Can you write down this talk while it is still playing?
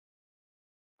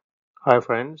Hi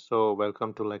friends, so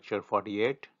welcome to lecture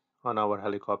 48 on our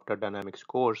helicopter dynamics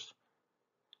course,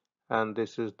 and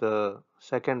this is the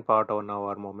second part on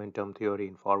our momentum theory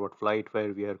in forward flight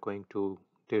where we are going to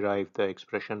derive the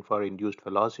expression for induced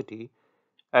velocity,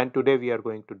 and today we are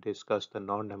going to discuss the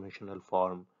non-dimensional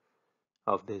form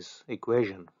of this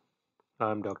equation.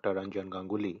 I am Dr. Ranjan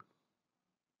Ganguly.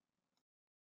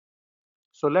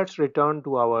 So let's return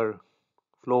to our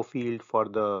flow field for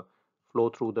the flow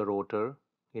through the rotor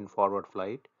in forward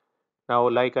flight. Now,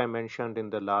 like I mentioned in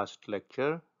the last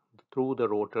lecture, through the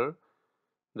rotor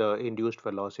the induced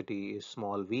velocity is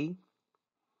small v,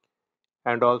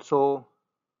 and also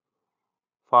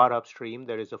far upstream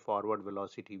there is a forward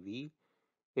velocity v.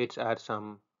 It's at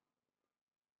some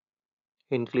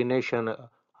inclination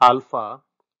alpha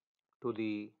to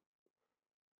the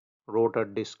rotor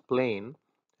disk plane,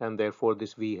 and therefore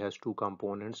this v has two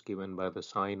components given by the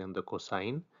sine and the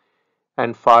cosine.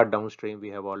 And far downstream we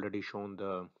have already shown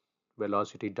the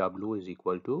velocity w is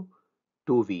equal to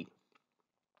 2v.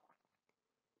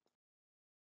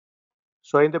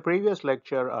 So in the previous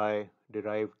lecture I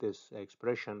derived this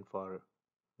expression for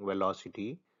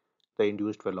velocity, the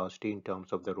induced velocity, in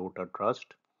terms of the rotor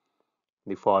thrust,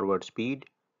 the forward speed,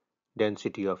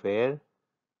 density of air,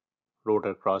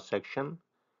 rotor cross section,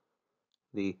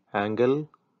 the angle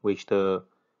which the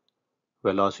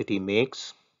velocity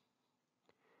makes,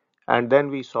 and then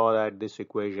we saw that this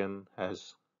equation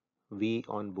has v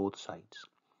on both sides.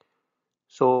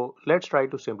 So let's try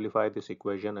to simplify this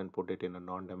equation and put it in a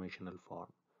non-dimensional form.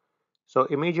 So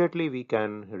immediately we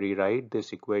can rewrite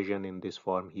this equation in this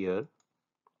form here.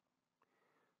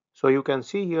 So you can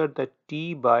see here that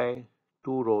T by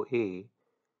 2 rho A,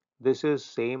 this is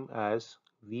same as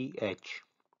VH,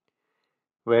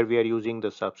 where we are using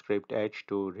the subscript h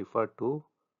to refer to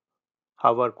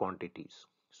hour quantities.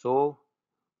 So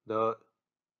the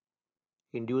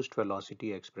induced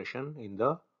velocity expression in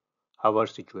the hour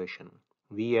situation,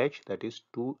 Vh, that is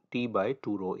 2t by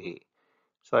 2 rho A.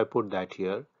 So I put that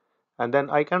here, and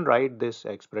then I can write this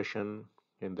expression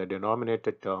in the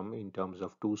denominator term in terms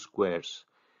of two squares.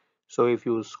 So if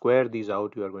you square these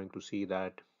out, you are going to see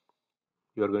that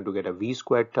you are going to get a v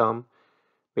squared term,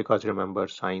 because remember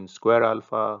sine square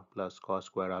alpha plus cos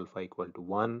square alpha equal to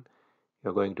 1.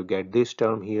 You're going to get this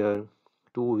term here,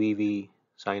 2vv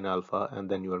sine alpha, and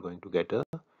then you are going to get a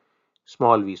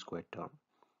small v squared term.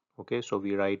 Okay, so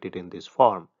we write it in this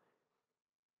form.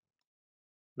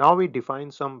 Now we define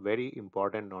some very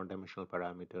important non-dimensional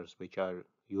parameters which are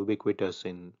ubiquitous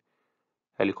in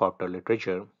helicopter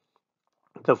literature.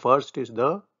 The first is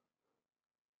the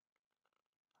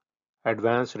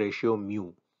advance ratio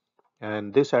mu,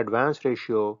 and this advance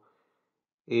ratio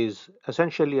is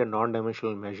essentially a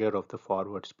non-dimensional measure of the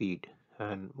forward speed.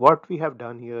 And what we have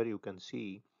done here, you can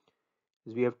see,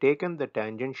 is we have taken the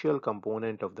tangential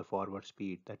component of the forward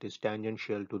speed, that is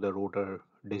tangential to the rotor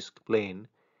disk plane,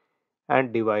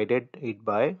 and divided it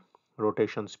by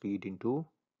rotation speed into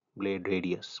blade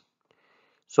radius.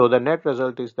 So the net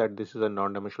result is that this is a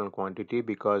non-dimensional quantity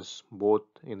because both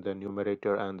in the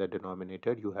numerator and the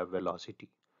denominator you have velocity.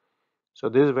 So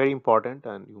this is very important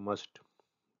and you must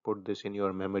put this in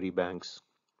your memory banks.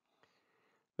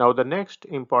 Now the next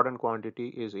important quantity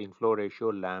is inflow ratio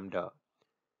lambda,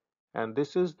 and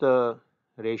this is the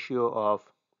ratio of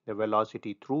the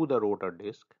velocity through the rotor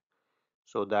disk.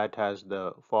 So that has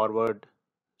the forward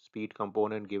speed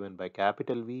component given by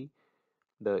capital V,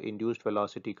 the induced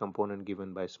velocity component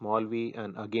given by small v,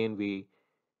 and again we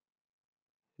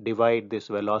divide this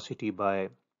velocity by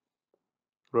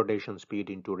rotation speed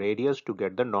into radius to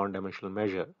get the non-dimensional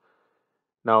measure.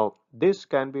 Now this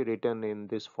can be written in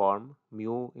this form,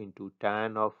 mu into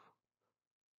tan of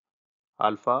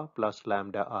alpha plus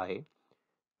lambda I.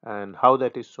 And how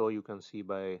that is so, you can see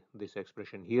by this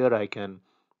expression here. I can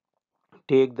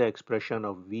take the expression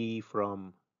of v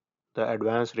from the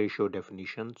advance ratio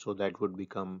definition, so that would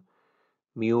become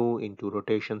mu into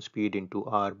rotation speed into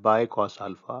r by cos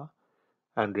alpha,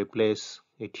 and replace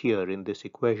it here in this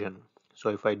equation. So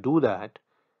if I do that,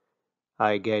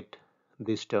 I get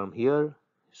this term here.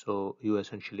 So you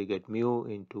essentially get mu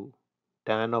into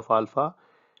tan of alpha,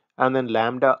 and then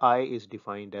lambda I is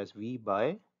defined as v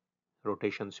by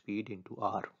rotation speed into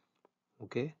r.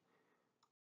 Okay,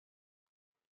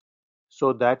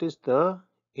 so that is the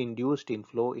induced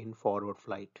inflow in forward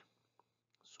flight.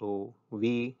 So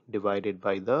v divided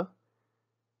by the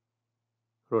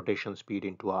rotation speed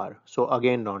into r. So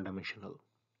again non-dimensional.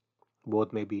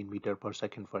 Both may be in meter per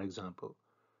second, for example,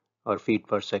 or feet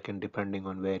per second, depending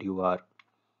on where you are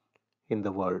in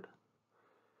the world.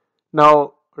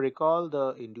 Now recall the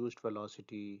induced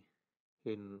velocity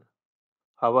in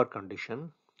hour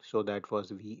condition. So that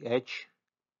was VH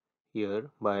here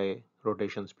by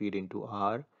rotation speed into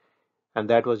R, and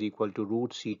that was equal to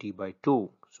root Ct by 2.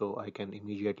 So I can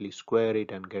immediately square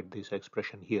it and get this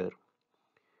expression here.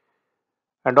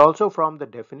 And also from the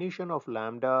definition of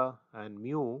lambda and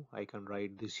mu, I can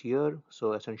write this here.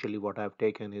 So essentially what I've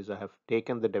taken is I have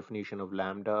taken the definition of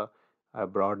lambda, I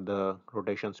brought the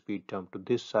rotation speed term to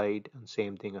this side, and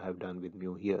same thing I have done with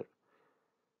mu here.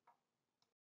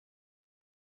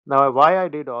 Now why I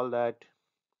did all that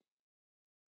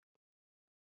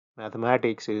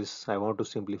mathematics is I want to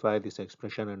simplify this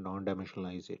expression and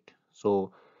non-dimensionalize it.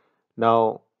 So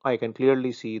now I can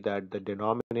clearly see that the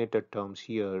denominator terms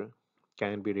here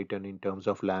can be written in terms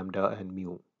of lambda and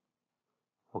mu.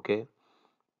 Okay,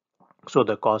 so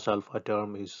the cos alpha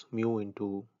term is mu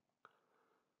into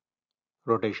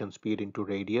rotation speed into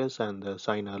radius, and the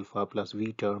sine alpha plus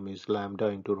v term is lambda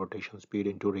into rotation speed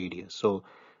into radius. So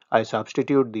I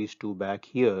substitute these two back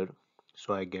here,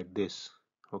 so I get this.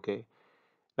 Okay,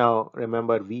 now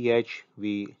remember VH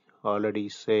we already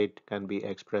said can be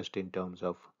expressed in terms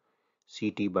of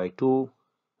Ct by 2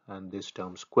 and this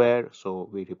term square, so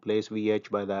we replace VH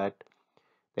by that.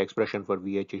 The expression for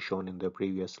VH is shown in the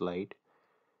previous slide,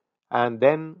 and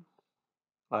then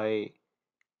I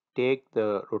take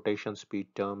the rotation speed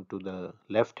term to the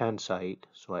left hand side,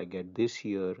 so I get this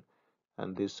here,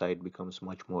 and this side becomes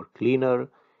much more cleaner.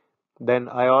 Then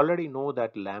I already know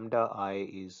that lambda I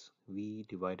is V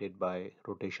divided by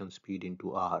rotation speed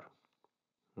into R.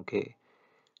 Okay,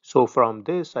 so from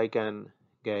this I can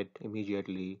get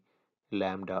immediately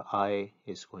lambda I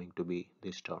is going to be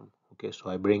this term. Okay, so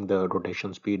I bring the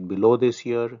rotation speed below this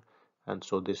here, and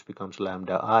so this becomes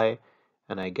lambda I,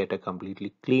 and I get a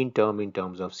completely clean term in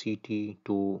terms of Ct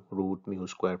 2 root mu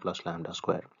square plus lambda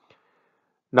square.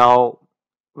 Now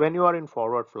when you are in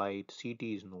forward flight, Ct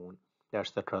is known,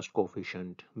 that's the thrust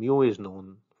coefficient, mu is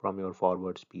known from your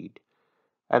forward speed,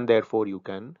 and therefore you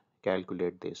can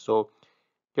calculate this. So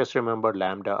just remember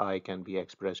lambda I can be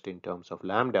expressed in terms of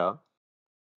lambda.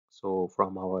 So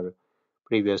from our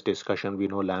previous discussion we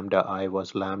know lambda I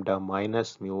was lambda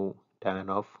minus mu tan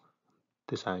of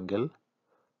this angle,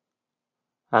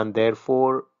 and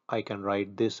therefore I can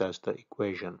write this as the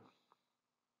equation.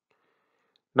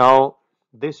 Now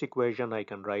this equation I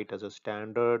can write as a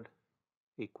standard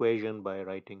equation by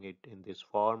writing it in this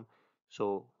form.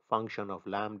 So function of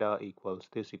lambda equals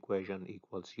this equation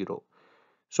equals 0.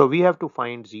 So we have to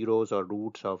find zeros or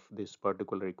roots of this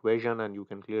particular equation, and you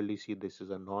can clearly see this is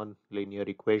a non-linear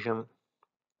equation,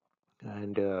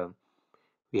 and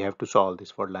we have to solve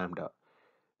this for lambda.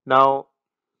 Now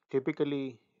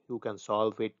typically you can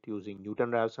solve it using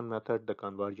Newton-Raphson method. The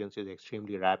convergence is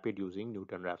extremely rapid using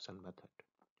Newton-Raphson method.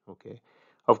 Okay,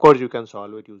 of course you can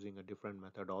solve it using a different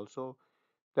method also.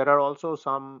 There are also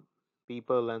some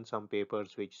people and some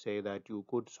papers which say that you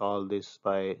could solve this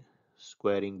by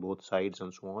squaring both sides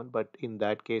and so on, but in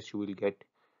that case you will get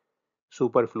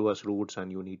superfluous roots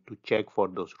and you need to check for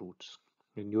those roots.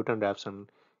 In Newton-Raphson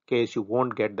case you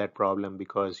won't get that problem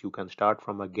because you can start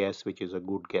from a guess which is a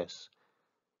good guess.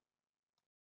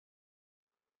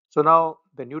 So now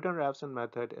the Newton-Raphson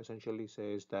method essentially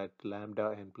says that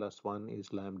lambda n plus 1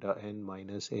 is lambda n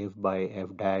minus f by f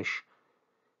dash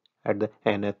at the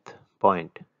nth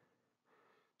point.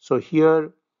 So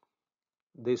here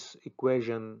this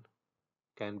equation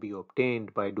can be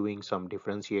obtained by doing some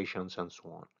differentiations and so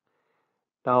on.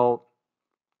 Now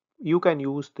you can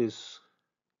use this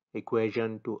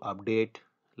equation to update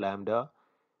lambda,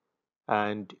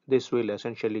 and this will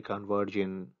essentially converge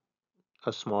in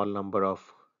a small number of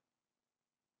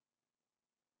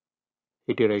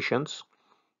iterations.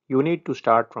 You need to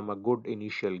start from a good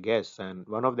initial guess, and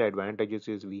one of the advantages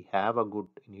is we have a good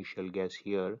initial guess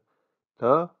here,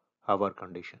 the hover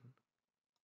condition.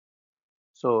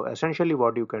 So essentially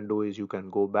what you can do is you can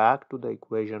go back to the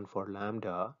equation for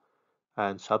lambda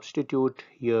and substitute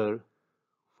here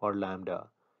for lambda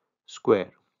square.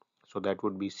 So that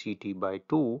would be Ct by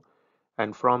 2,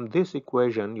 and from this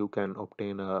equation you can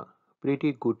obtain a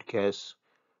pretty good guess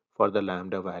for the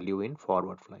lambda value in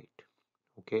forward flight.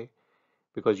 Okay,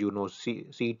 because you know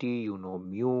Ct, you know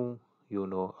mu, you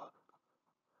know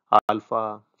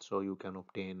alpha, so you can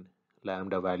obtain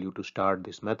lambda value to start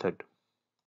this method.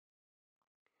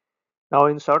 Now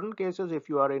in certain cases if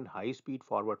you are in high speed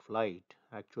forward flight,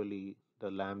 actually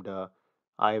the lambda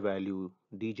I value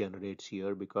degenerates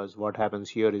here, because what happens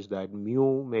here is that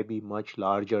mu may be much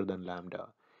larger than lambda.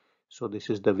 So this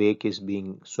is the wake is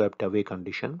being swept away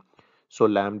condition. So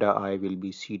lambda I will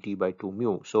be Ct by 2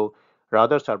 mu. So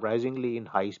rather surprisingly in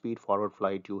high speed forward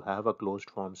flight you have a closed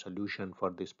form solution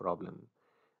for this problem,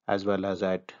 as well as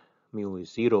at mu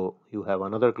is 0, you have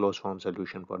another closed form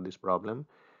solution for this problem.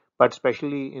 But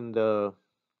especially in the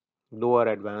lower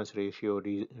advance ratio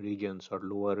regions or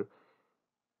lower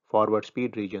forward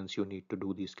speed regions, you need to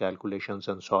do these calculations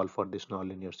and solve for this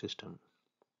nonlinear system.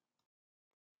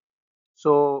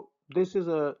 So this is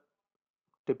a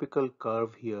typical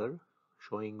curve here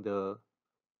showing the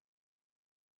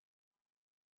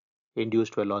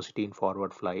induced velocity in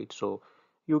forward flight. So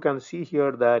you can see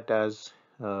here that as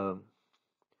uh,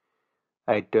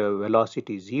 at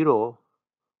velocity 0,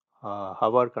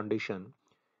 hover condition,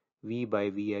 v by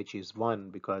vh is 1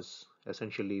 because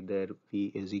essentially there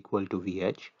v is equal to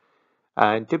vh,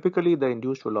 and typically the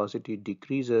induced velocity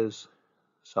decreases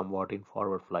somewhat in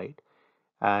forward flight,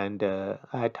 and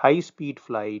at high speed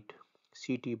flight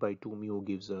ct by 2 mu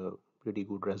gives a pretty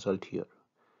good result here.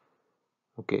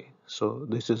 Okay, so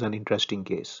this is an interesting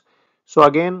case. So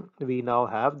again, we now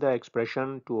have the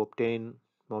expression to obtain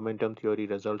momentum theory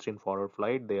results in forward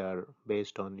flight. They are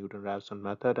based on Newton-Raphson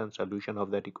method and solution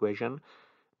of that equation.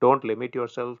 Don't limit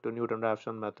yourself to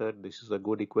Newton-Raphson method. This is a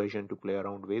good equation to play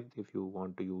around with if you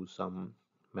want to use some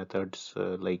methods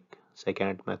like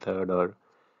secant method or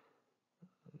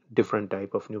different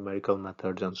type of numerical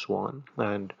methods and so on.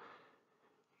 And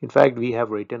in fact, we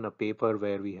have written a paper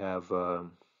where we have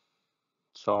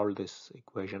solve this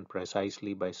equation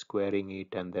precisely by squaring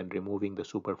it and then removing the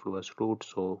superfluous root.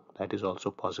 So that is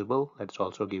also possible. That's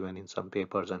also given in some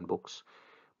papers and books.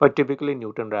 But typically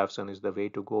Newton-Raphson is the way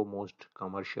to go. Most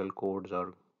commercial codes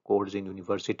or codes in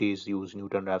universities use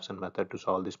Newton-Raphson method to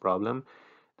solve this problem.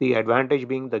 The advantage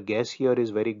being the guess here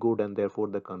is very good and therefore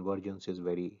the convergence is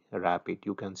very rapid.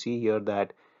 You can see here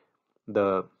that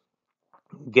the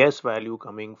guess value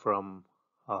coming from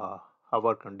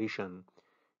our condition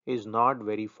is not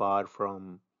very far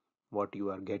from what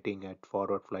you are getting at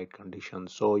forward flight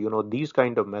conditions. So, these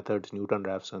kind of methods,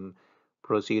 Newton-Raphson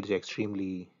proceeds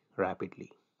extremely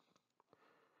rapidly.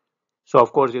 So,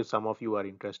 of course, if some of you are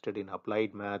interested in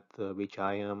applied math, which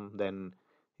I am, then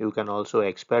you can also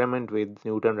experiment with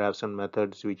Newton-Raphson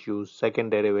methods which use second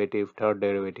derivative, third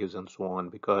derivatives, and so on,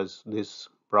 because this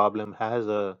problem has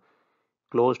a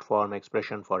closed form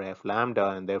expression for f lambda,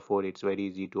 and therefore it's very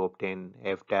easy to obtain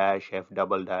f dash, f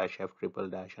double dash, f triple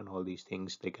dash, and all these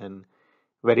things. They can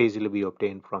very easily be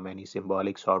obtained from any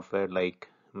symbolic software like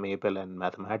Maple and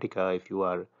Mathematica if you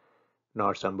are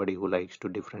not somebody who likes to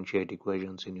differentiate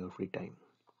equations in your free time.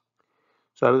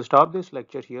 So I will stop this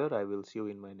lecture here. I will see you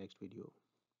in my next video.